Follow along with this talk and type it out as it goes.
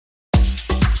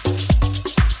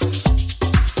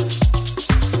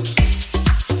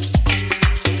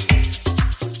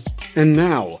And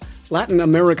now, Latin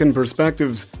American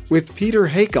Perspectives with Peter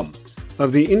Hakam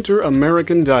of the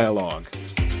Inter-American Dialogue.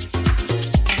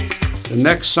 The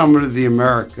next Summit of the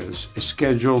Americas is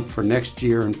scheduled for next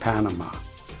year in Panama.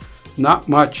 Not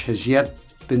much has yet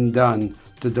been done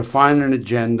to define an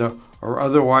agenda or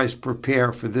otherwise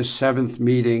prepare for this seventh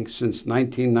meeting since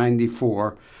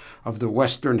 1994 of the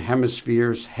Western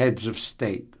Hemisphere's heads of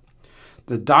state.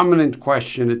 The dominant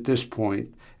question at this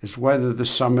point is whether the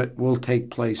summit will take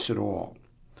place at all.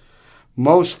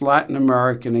 Most Latin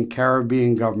American and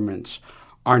Caribbean governments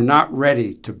are not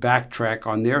ready to backtrack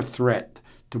on their threat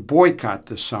to boycott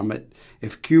the summit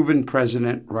if Cuban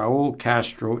President Raul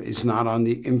Castro is not on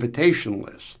the invitation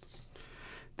list.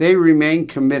 They remain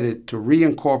committed to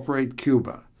reincorporate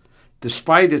Cuba,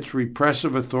 despite its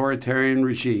repressive authoritarian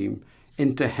regime,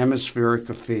 into hemispheric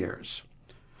affairs.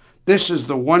 This is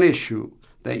the one issue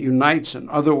that unites an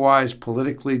otherwise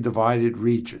politically divided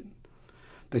region.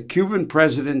 The Cuban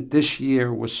president this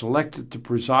year was selected to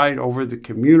preside over the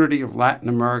Community of Latin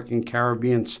American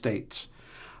Caribbean States,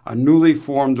 a newly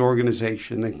formed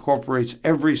organization that incorporates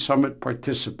every summit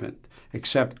participant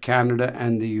except Canada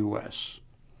and the U.S.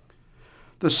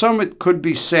 The summit could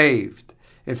be saved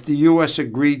if the U.S.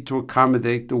 agreed to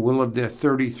accommodate the will of their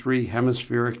 33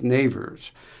 hemispheric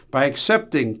neighbors by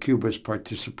accepting Cuba's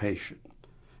participation.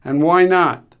 And why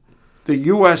not? The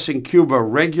U.S. and Cuba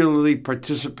regularly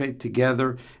participate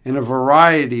together in a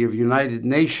variety of United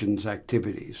Nations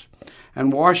activities,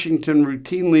 and Washington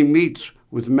routinely meets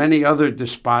with many other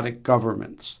despotic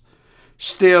governments.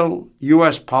 Still,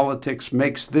 U.S. politics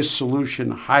makes this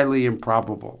solution highly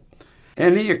improbable.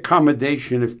 Any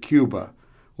accommodation of Cuba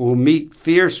will meet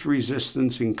fierce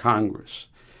resistance in Congress,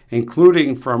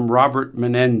 including from Robert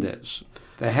Menendez,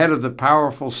 the head of the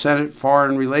powerful Senate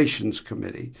Foreign Relations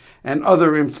Committee, and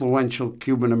other influential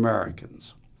Cuban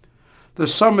Americans. The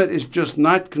summit is just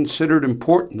not considered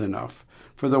important enough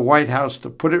for the White House to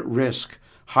put at risk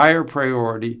higher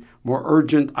priority, more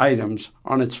urgent items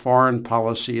on its foreign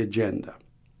policy agenda.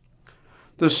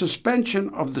 The suspension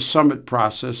of the summit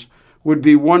process would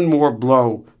be one more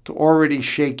blow to already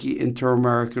shaky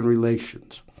inter-American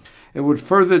relations. It would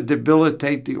further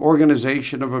debilitate the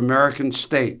Organization of American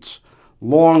States,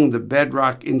 long the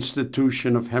bedrock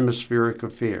institution of hemispheric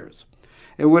affairs.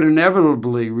 It would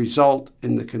inevitably result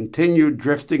in the continued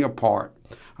drifting apart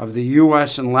of the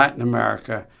U.S. and Latin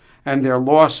America and their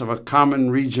loss of a common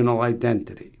regional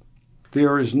identity.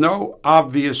 There is no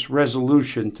obvious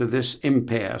resolution to this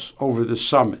impasse over the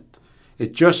summit.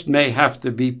 It just may have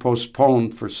to be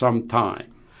postponed for some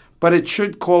time. But it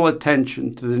should call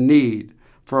attention to the need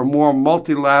for a more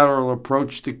multilateral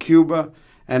approach to Cuba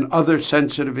and other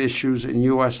sensitive issues in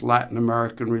U.S.-Latin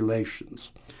American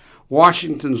relations.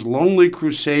 Washington's lonely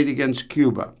crusade against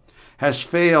Cuba has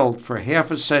failed for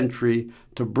half a century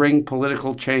to bring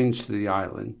political change to the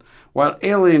island, while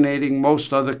alienating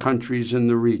most other countries in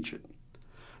the region.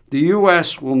 The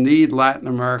U.S. will need Latin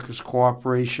America's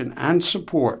cooperation and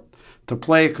support to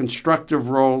play a constructive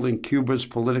role in Cuba's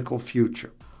political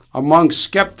future. Among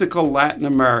skeptical Latin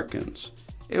Americans,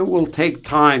 it will take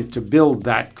time to build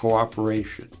that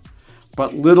cooperation,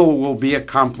 but little will be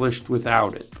accomplished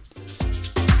without it.